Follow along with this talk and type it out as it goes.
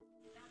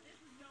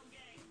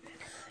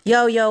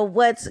Yo, yo,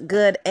 what's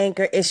good,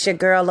 Anchor? It's your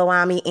girl,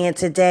 Loami, and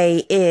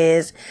today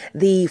is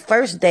the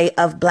first day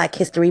of Black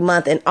History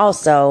Month, and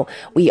also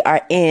we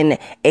are in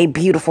a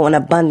beautiful and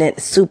abundant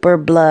super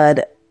blue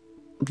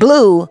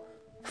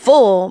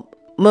full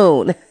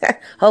moon.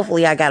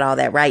 Hopefully I got all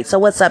that right. So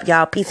what's up,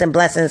 y'all? Peace and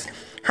blessings.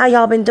 How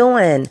y'all been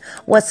doing?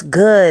 What's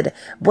good?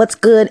 What's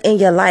good in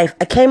your life?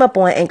 I came up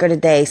on Anchor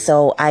today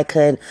so I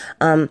could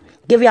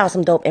give y'all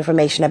some dope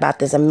information about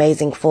this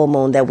amazing full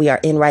moon that we are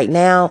in right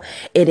now.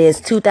 It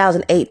is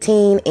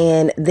 2018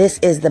 and this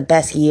is the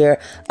best year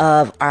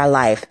of our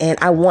life. And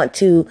I want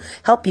to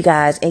help you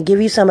guys and give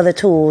you some of the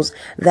tools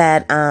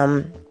that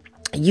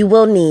you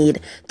will need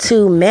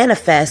to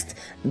manifest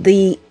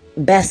the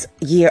best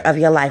year of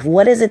your life.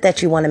 What is it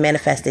that you want to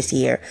manifest this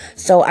year?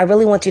 So I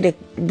really want you to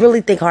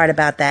really think hard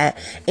about that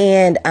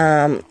and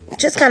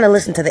just kind of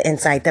listen to the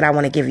insight that I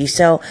want to give you.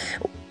 So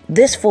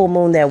this full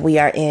moon that we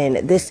are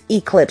in, this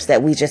eclipse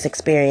that we just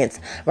experienced,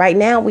 right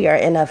now we are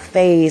in a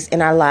phase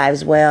in our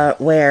lives where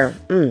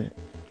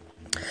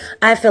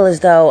I feel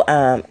as though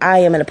I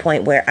am at a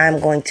point where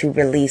I'm going to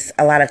release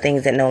a lot of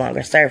things that no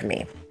longer serve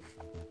me.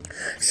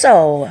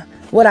 So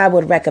what I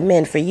would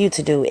recommend for you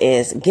to do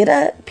is get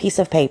a piece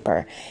of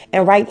paper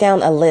and write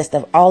down a list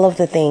of all of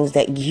the things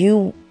that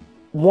you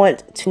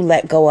want to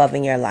let go of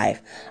in your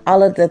life,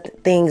 all of the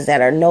things that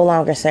are no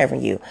longer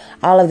serving you,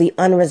 all of the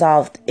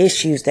unresolved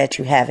issues that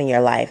you have in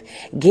your life.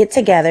 Get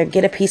together,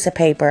 get a piece of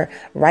paper,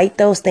 write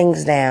those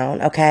things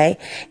down, okay?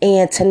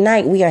 And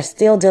tonight we are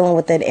still dealing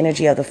with that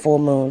energy of the full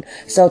moon.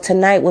 So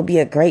tonight will be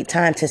a great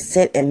time to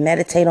sit and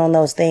meditate on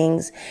those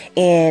things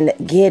and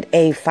get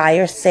a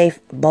fire safe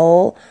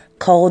bowl,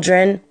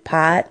 cauldron,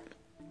 pot,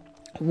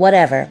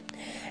 whatever,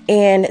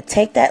 and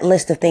take that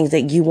list of things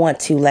that you want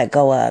to let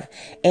go of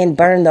and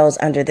burn those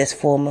under this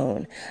full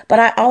moon. But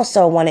I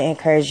also want to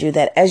encourage you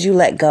that as you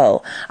let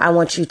go, I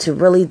want you to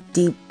really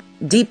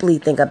deeply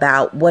think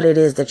about what it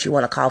is that you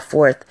want to call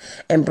forth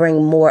and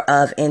bring more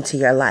of into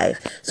your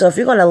life. So if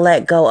you're going to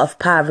let go of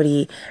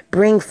poverty,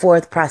 bring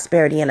forth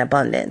prosperity and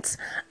abundance.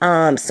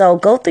 So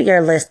go through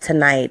your list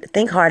tonight,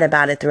 think hard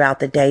about it throughout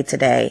the day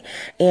today,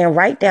 and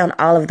write down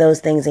all of those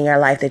things in your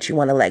life that you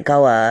want to let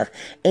go of,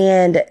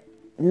 and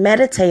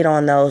meditate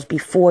on those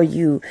before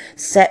you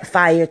set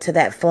fire to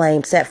that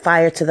flame, set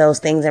fire to those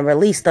things and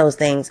release those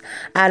things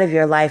out of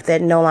your life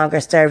that no longer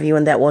serve you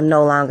and that will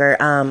no longer,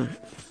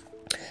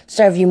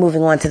 serve you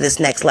moving on to this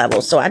next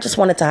level. So I just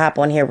wanted to hop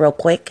on here real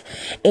quick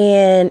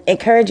and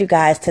encourage you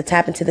guys to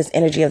tap into this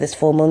energy of this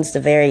full moon. It's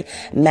a very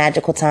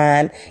magical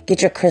time.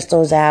 Get your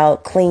crystals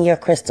out, clean your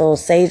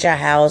crystals, sage your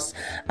house,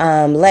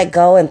 let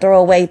go and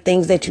throw away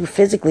things that you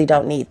physically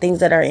don't need, things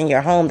that are in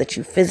your home that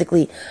you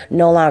physically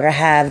no longer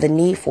have the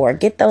need for.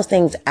 Get those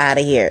things out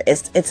of here.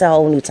 It's a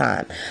whole new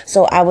time.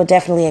 So I would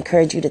definitely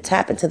encourage you to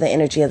tap into the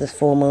energy of this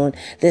full moon,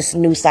 this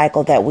new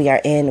cycle that we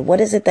are in.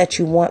 What is it that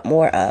you want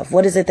more of?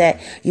 What is it that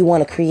you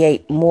want to create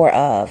more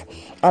of?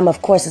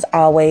 Of course, as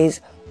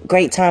always,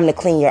 great time to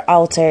clean your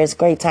altars,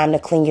 great time to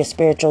clean your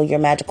spiritual, your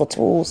magical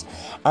tools.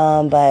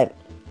 But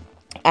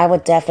I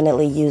would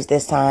definitely use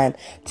this time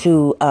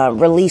to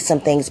release some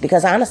things,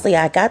 because honestly,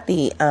 I got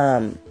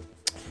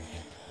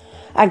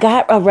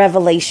a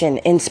revelation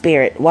in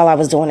spirit while I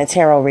was doing a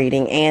tarot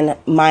reading. And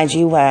mind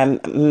you, I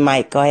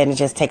might go ahead and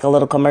just take a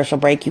little commercial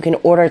break. You can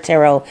order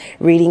tarot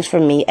readings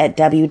from me at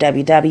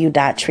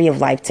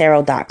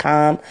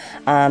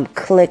www.treeoflifetarot.com.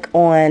 Click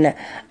on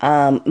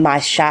my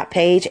shop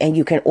page and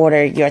you can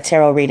order your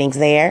tarot readings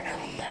there.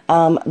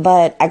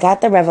 But I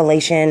got the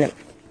revelation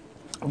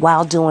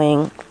while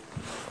doing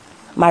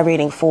my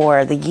reading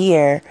for the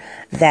year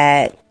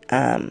that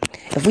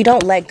if we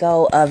don't let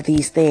go of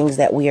these things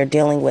that we are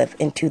dealing with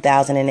in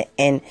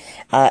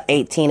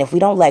 2018, if we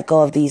don't let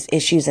go of these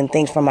issues and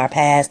things from our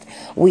past,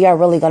 we are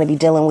really going to be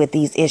dealing with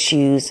these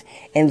issues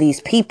and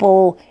these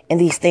people and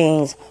these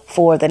things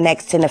for the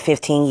next 10 to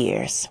 15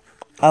 years.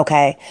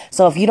 Okay,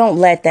 so if you don't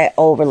let that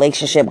old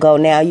relationship go,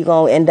 now you're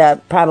going to end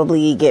up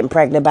probably getting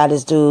pregnant by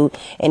this dude,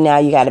 and now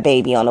you got a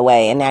baby on the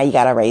way, and now you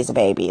got to raise a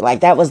baby. Like,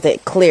 that was the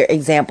clear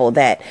example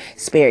that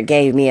Spirit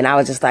gave me, and I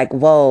was just like,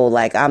 whoa,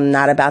 like, I'm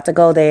not about to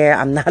go there.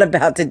 I'm not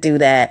about to do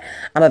that.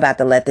 I'm about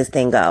to let this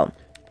thing go.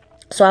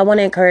 So I want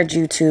to encourage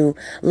you to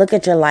look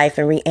at your life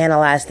and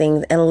reanalyze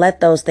things and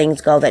let those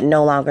things go that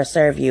no longer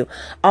serve you.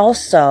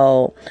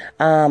 Also,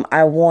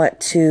 I want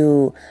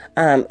to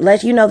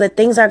let you know that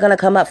things are going to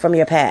come up from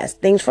your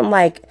past. Things from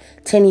like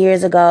 10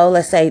 years ago,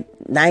 let's say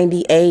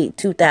 98,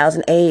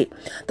 2008,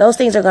 those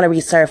things are going to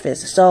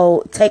resurface.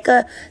 So take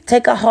a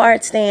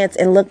hard stance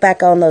and look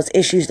back on those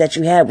issues that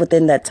you had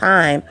within that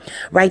time.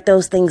 Write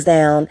those things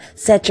down,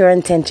 set your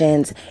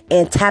intentions,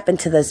 and tap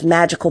into this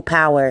magical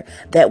power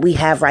that we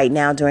have right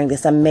now during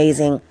this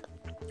amazing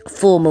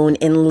full moon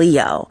in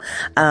Leo.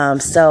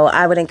 So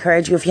I would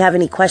encourage you, if you have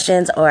any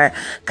questions or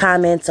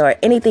comments or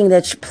anything,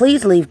 that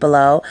please leave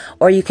below,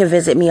 or you can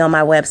visit me on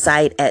my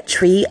website at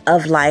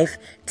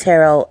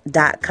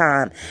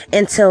treeoflifetarot.com.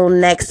 Until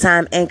next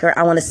time, Anchor,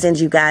 I want to send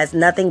you guys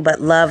nothing but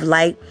love,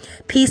 light,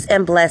 peace,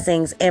 and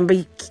blessings. And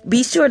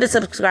be sure to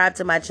subscribe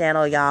to my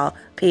channel, y'all.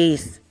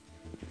 Peace.